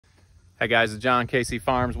Hey guys, it's John, KC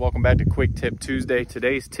Farms. Welcome back to Quick Tip Tuesday.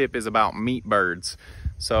 Today's tip is about meat birds.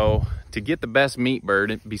 So to get the best meat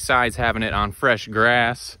bird, besides having it on fresh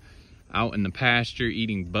grass, out in the pasture,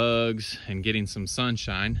 eating bugs and getting some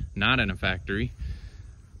sunshine, not in a factory,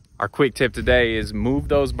 our quick tip today is move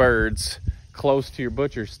those birds close to your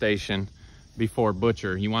butcher station before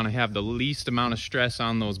butcher. You want to have the least amount of stress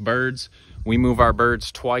on those birds. We move our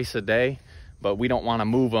birds twice a day, but we don't want to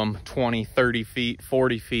move them 20, 30 feet,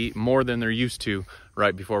 40 feet, more than they're used to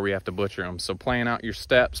right before we have to butcher them. So plan out your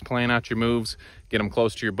steps, plan out your moves, get them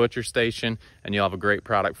close to your butcher station, and you'll have a great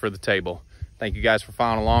product for the table. Thank you guys for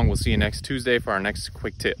following along. We'll see you next Tuesday for our next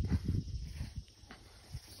quick tip.